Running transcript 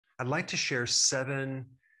I'd like to share 7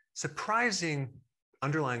 surprising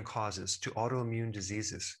underlying causes to autoimmune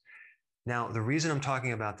diseases. Now, the reason I'm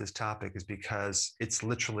talking about this topic is because it's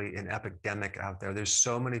literally an epidemic out there. There's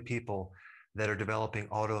so many people that are developing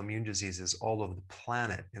autoimmune diseases all over the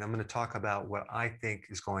planet. And I'm going to talk about what I think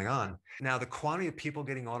is going on. Now, the quantity of people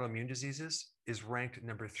getting autoimmune diseases is ranked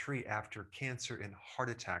number 3 after cancer and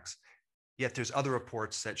heart attacks. Yet there's other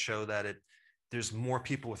reports that show that there's more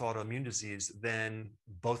people with autoimmune disease than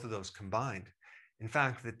both of those combined. In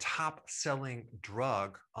fact, the top selling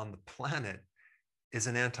drug on the planet is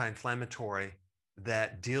an anti-inflammatory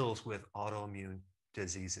that deals with autoimmune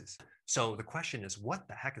diseases. So the question is, what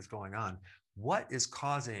the heck is going on? What is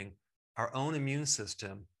causing our own immune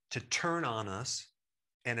system to turn on us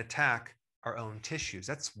and attack our own tissues?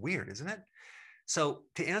 That's weird, isn't it? So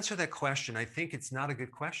to answer that question, I think it's not a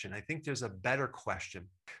good question. I think there's a better question,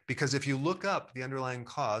 because if you look up the underlying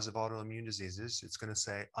cause of autoimmune diseases, it's going to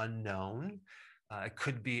say unknown. It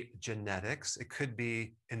could be genetics. It could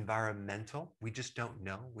be environmental. We just don't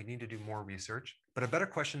know. We need to do more research. But a better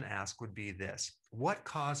question to ask would be this: what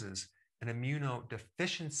causes an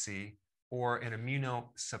immunodeficiency or an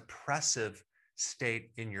immunosuppressive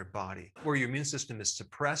state in your body, where your immune system is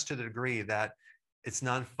suppressed to the degree that it's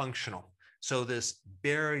non-functional? So this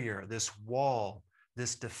barrier, this wall,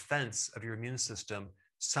 this defense of your immune system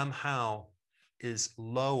somehow is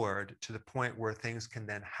lowered to the point where things can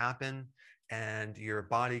then happen and your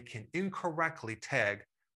body can incorrectly tag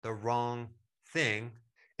the wrong thing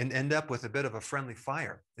and end up with a bit of a friendly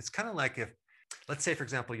fire. It's kind of like if, let's say, for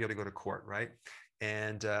example, you have to go to court, right?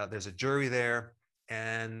 And there's a jury there,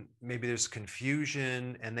 and maybe there's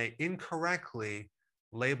confusion, and they incorrectly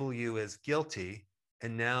label you as guilty,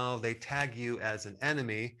 and now they tag you as an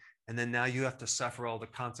enemy, and then now you have to suffer all the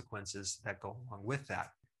consequences that go along with that.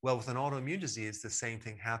 Well, with an autoimmune disease, the same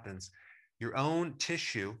thing happens. Your own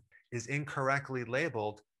tissue is incorrectly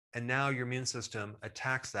labeled, and now your immune system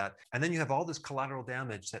attacks that. And then you have all this collateral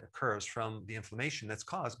damage that occurs from the inflammation that's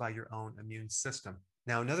caused by your own immune system.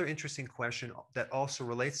 Now, another interesting question that also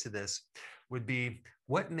relates to this would be,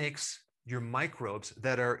 what makes your microbes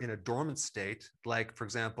that are in a dormant state, like, for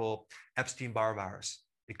example, Epstein-Barr virus?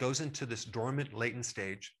 It goes into this dormant latent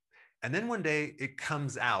stage, and then one day it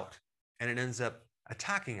comes out and it ends up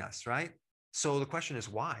attacking us, right? So the question is,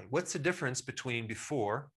 why? What's the difference between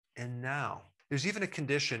before and now? There's even a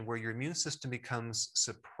condition where your immune system becomes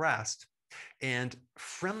suppressed and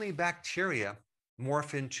friendly bacteria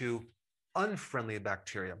morph into unfriendly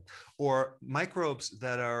bacteria, or microbes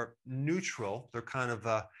that are neutral. They're kind of,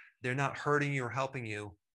 they're not hurting you or helping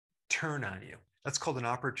you, turn on you. That's called an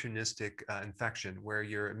opportunistic infection, where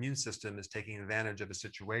your immune system is taking advantage of a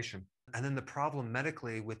situation. And then the problem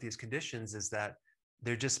medically with these conditions is that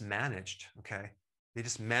they're just managed, okay? They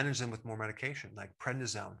just manage them with more medication, like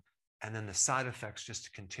prednisone, and then the side effects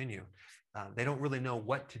just continue. They don't really know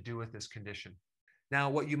what to do with this condition. Now,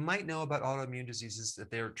 what you might know about autoimmune diseases is that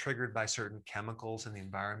they're triggered by certain chemicals in the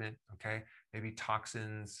environment, okay? Maybe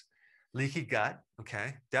toxins, leaky gut,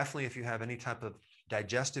 okay? Definitely if you have any type of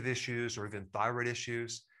digestive issues or even thyroid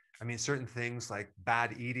issues. I mean, certain things like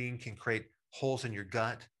bad eating can create holes in your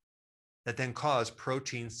gut that then cause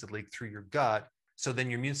proteins to leak through your gut. So then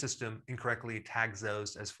your immune system incorrectly tags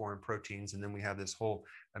those as foreign proteins, and then we have this whole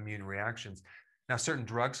immune reactions. Now, certain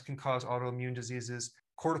drugs can cause autoimmune diseases.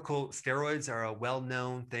 Corticosteroids are a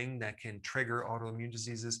well-known thing that can trigger autoimmune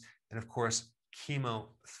diseases, and of course,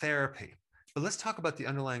 chemotherapy. But let's talk about the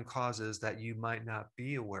underlying causes that you might not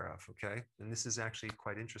be aware of, okay? And this is actually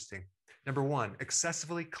quite interesting. Number 1,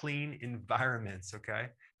 excessively clean environments, okay?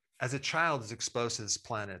 As a child is exposed to this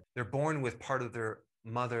planet, they're born with part of their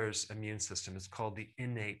mother's immune system. It's called the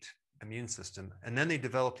innate immune system. And then they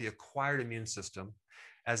develop the acquired immune system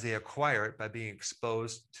as they acquire it by being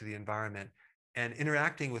exposed to the environment and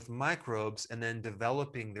interacting with microbes and then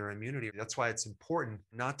developing their immunity. That's why it's important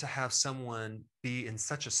not to have someone be in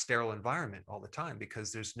such a sterile environment all the time,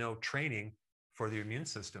 because there's no training for the immune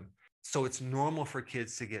system. So it's normal for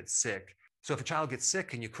kids to get sick. So if a child gets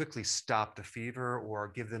sick and you quickly stop the fever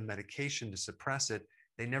or give them medication to suppress it,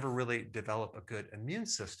 they never really develop a good immune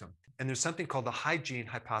system. And there's something called the hygiene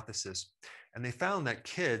hypothesis. And they found that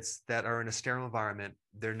kids that are in a sterile environment,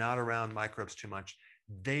 they're not around microbes too much,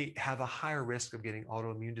 they have a higher risk of getting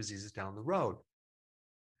autoimmune diseases down the road,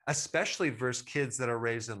 especially versus kids that are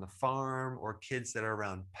raised on the farm, or kids that are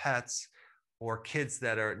around pets, or kids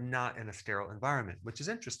that are not in a sterile environment, which is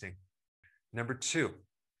interesting. Number 2,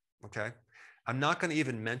 okay? I'm not going to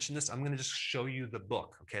even mention this. I'm going to just show you the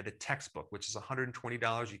book, okay? The textbook, which is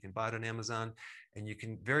 $120. You can buy it on Amazon, and you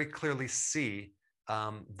can very clearly see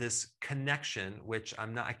this connection, which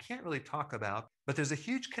I can't really talk about, but there's a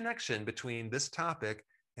huge connection between this topic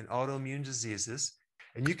and autoimmune diseases.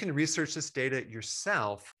 And you can research this data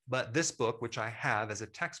yourself, but this book, which I have as a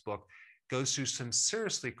textbook, goes through some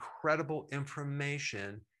seriously credible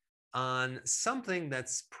information on something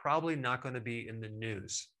that's probably not going to be in the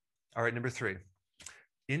news. All right, number 3,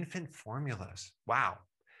 infant formulas. Wow.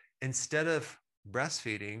 Instead of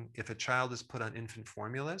breastfeeding, if a child is put on infant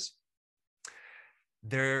formulas,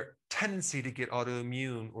 their tendency to get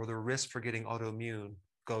autoimmune or the risk for getting autoimmune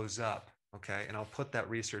goes up. Okay. And I'll put that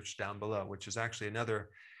research down below, which is actually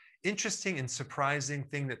another interesting and surprising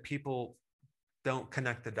thing that people don't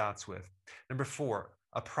connect the dots with. Number 4,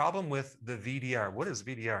 a problem with the VDR. What is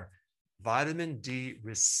VDR? Vitamin D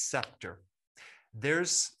receptor.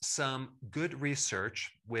 There's some good research,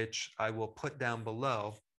 which I will put down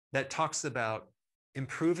below, that talks about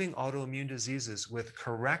improving autoimmune diseases with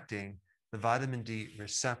correcting the vitamin D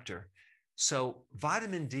receptor. So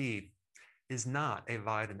vitamin D is not a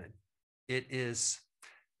vitamin. It is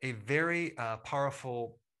a very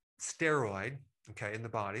powerful steroid, okay, in the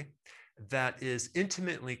body that is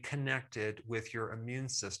intimately connected with your immune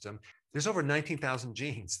system. There's over 19,000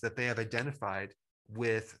 genes that they have identified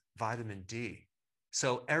with vitamin D.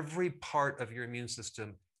 So every part of your immune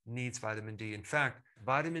system needs vitamin D. In fact,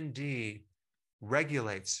 vitamin D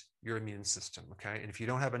regulates your immune system, okay? And if you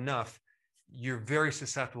don't have enough, you're very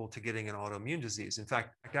susceptible to getting an autoimmune disease. In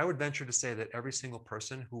fact, I would venture to say that every single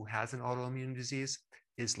person who has an autoimmune disease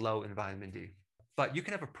is low in vitamin D. But you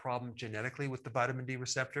can have a problem genetically with the vitamin D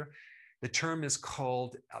receptor. The term is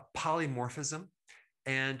called polymorphism.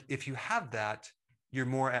 And if you have that, you're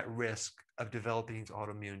more at risk of developing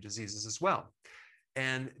autoimmune diseases as well.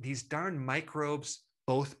 And these darn microbes,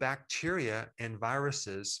 both bacteria and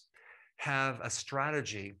viruses, have a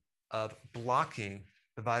strategy of blocking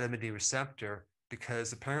the vitamin D receptor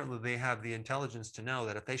because apparently they have the intelligence to know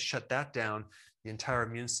that if they shut that down, the entire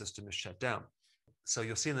immune system is shut down. So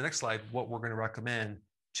you'll see in the next slide what we're going to recommend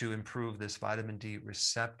to improve this vitamin D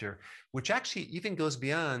receptor, which actually even goes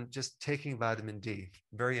beyond just taking vitamin D.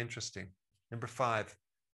 Very interesting. Number 5,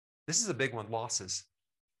 this is a big one, losses,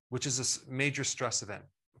 which is a major stress event,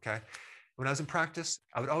 okay? When I was in practice,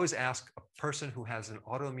 I would always ask a person who has an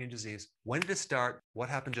autoimmune disease, when did it start? What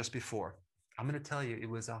happened just before? I'm going to tell you, it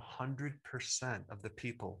was 100% of the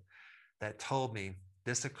people that told me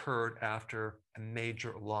this occurred after a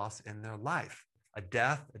major loss in their life, a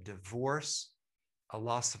death, a divorce, a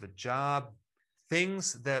loss of a job.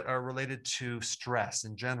 Things that are related to stress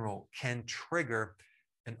in general can trigger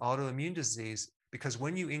an autoimmune disease because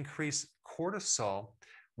when you increase cortisol,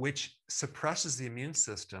 which suppresses the immune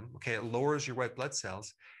system, okay, it lowers your white blood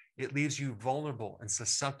cells, it leaves you vulnerable and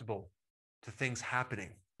susceptible to things happening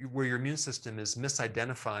where your immune system is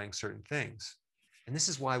misidentifying certain things. And this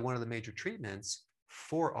is why one of the major treatments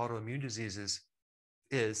for autoimmune diseases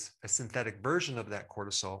is a synthetic version of that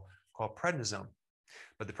cortisol called prednisone.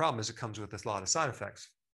 But the problem is it comes with a lot of side effects.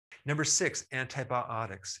 Number 6,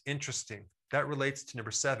 antibiotics. Interesting. That relates to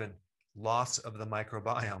number 7, loss of the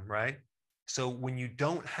microbiome, right? So when you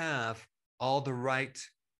don't have all the right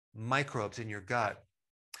microbes in your gut,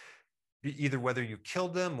 either whether you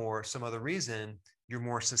killed them or some other reason, you're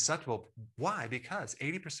more susceptible. Why? Because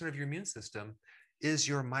 80% of your immune system is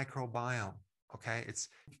your microbiome, okay?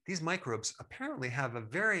 These microbes apparently have a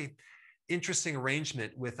very interesting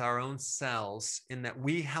arrangement with our own cells in that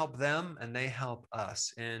we help them and they help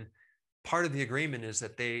us. And part of the agreement is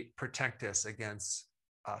that they protect us against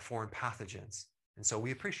foreign pathogens. And so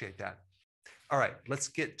we appreciate that. All right, let's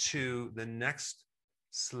get to the next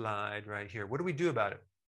slide right here. What do we do about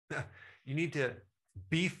it? You need to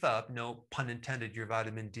beef up, no pun intended, your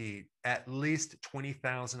vitamin D. At least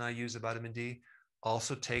 20,000 IUs of vitamin D.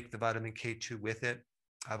 Also take the vitamin K2 with it.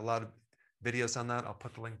 I have a lot of videos on that. I'll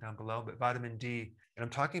put the link down below. But vitamin D, and I'm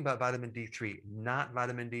talking about vitamin D3, not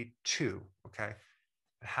vitamin D2, okay?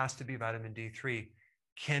 It has to be vitamin D3,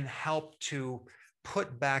 can help to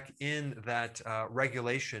put back in that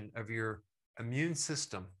regulation of your immune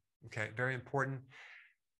system, okay? Very important.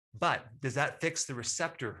 But does that fix the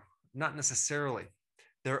receptor? Not necessarily.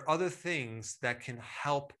 There are other things that can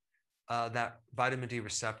help that vitamin D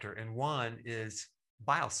receptor, and one is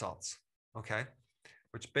bile salts, okay?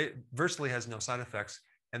 Which virtually has no side effects.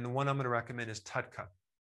 And the one I'm going to recommend is TUDCA,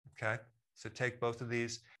 okay? So take both of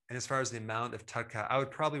these. And as far as the amount of TUDCA, I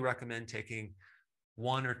would probably recommend taking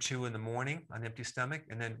 1 or 2 in the morning on an empty stomach,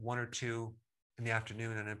 and then 1 or 2 in the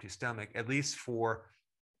afternoon on an empty stomach, at least for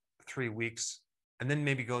 3 weeks. And then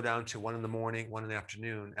maybe go down to 1 in the morning, 1 in the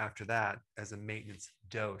afternoon after that as a maintenance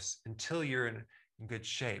dose until you're in good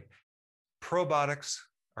shape. Probiotics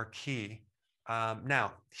are key.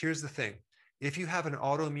 Now, here's the thing. If you have an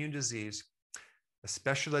autoimmune disease,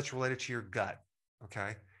 especially that's related to your gut,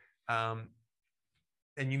 okay,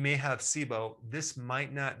 and you may have SIBO, this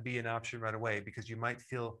might not be an option right away because you might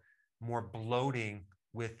feel more bloating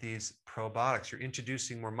with these probiotics. You're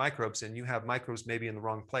introducing more microbes, and you have microbes maybe in the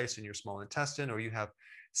wrong place in your small intestine, or you have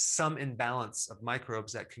some imbalance of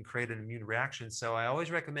microbes that can create an immune reaction. So I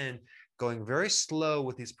always recommend going very slow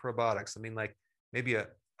with these probiotics. I mean, like maybe a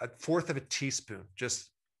fourth of a teaspoon, just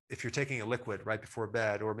if you're taking a liquid right before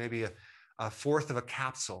bed, or maybe a fourth of a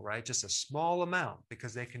capsule, right? Just a small amount,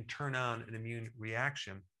 because they can turn on an immune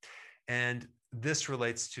reaction. And this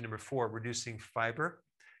relates to number 4, reducing fiber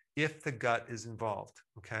if the gut is involved,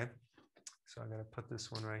 okay? So I'm going to put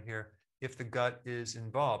this one right here. If the gut is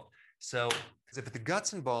involved. So if the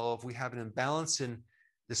gut's involved, we have an imbalance in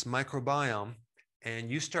this microbiome,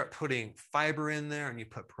 and you start putting fiber in there and you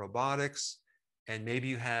put probiotics, and maybe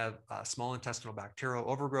you have small intestinal bacterial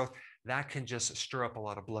overgrowth, that can just stir up a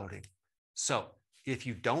lot of bloating. So if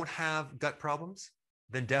you don't have gut problems,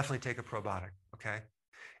 then definitely take a probiotic, okay?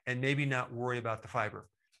 And maybe not worry about the fiber.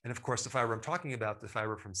 And of course, the fiber I'm talking about, the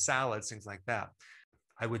fiber from salads, things like that.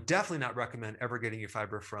 I would definitely not recommend ever getting your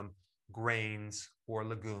fiber from grains or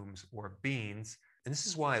legumes or beans. And this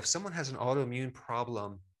is why if someone has an autoimmune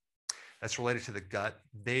problem that's related to the gut,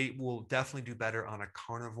 they will definitely do better on a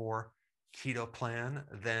carnivore keto plan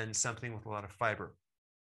than something with a lot of fiber.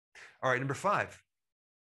 All right, number 5,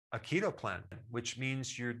 a keto plan, which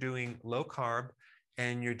means you're doing low carb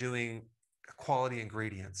and you're doing quality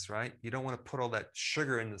ingredients, right? You don't want to put all that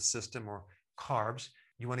sugar in the system or carbs.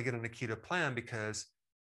 You want to get on a keto plan because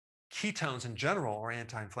ketones in general are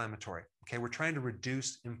anti-inflammatory. Okay, we're trying to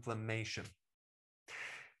reduce inflammation.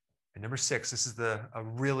 And number 6, this is a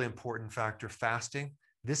really important factor, fasting.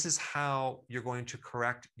 This is how you're going to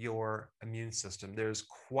correct your immune system. There's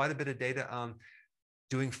quite a bit of data on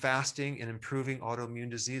doing fasting and improving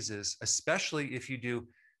autoimmune diseases, especially if you do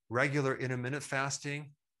regular intermittent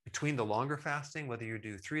fasting between the longer fasting, whether you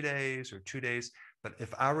do 3 days or 2 days. But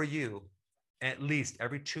if I were you, at least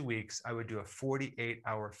every 2 weeks, I would do a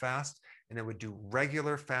 48-hour fast, and I would do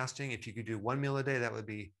regular fasting. If you could do 1 meal a day, that would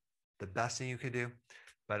be the best thing you could do,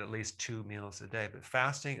 but at least 2 meals a day. But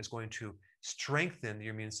fasting is going to strengthen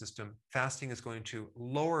your immune system. Fasting is going to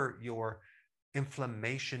lower your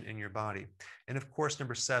inflammation in your body. And of course,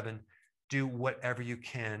 number 7, do whatever you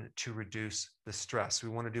can to reduce the stress. We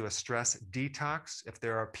want to do a stress detox. If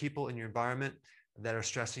there are people in your environment that are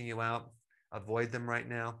stressing you out, avoid them right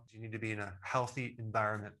now. You need to be in a healthy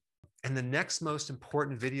environment. And the next most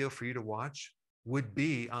important video for you to watch would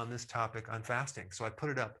be on this topic on fasting. So I put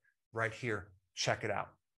it up right here. Check it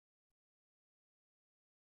out.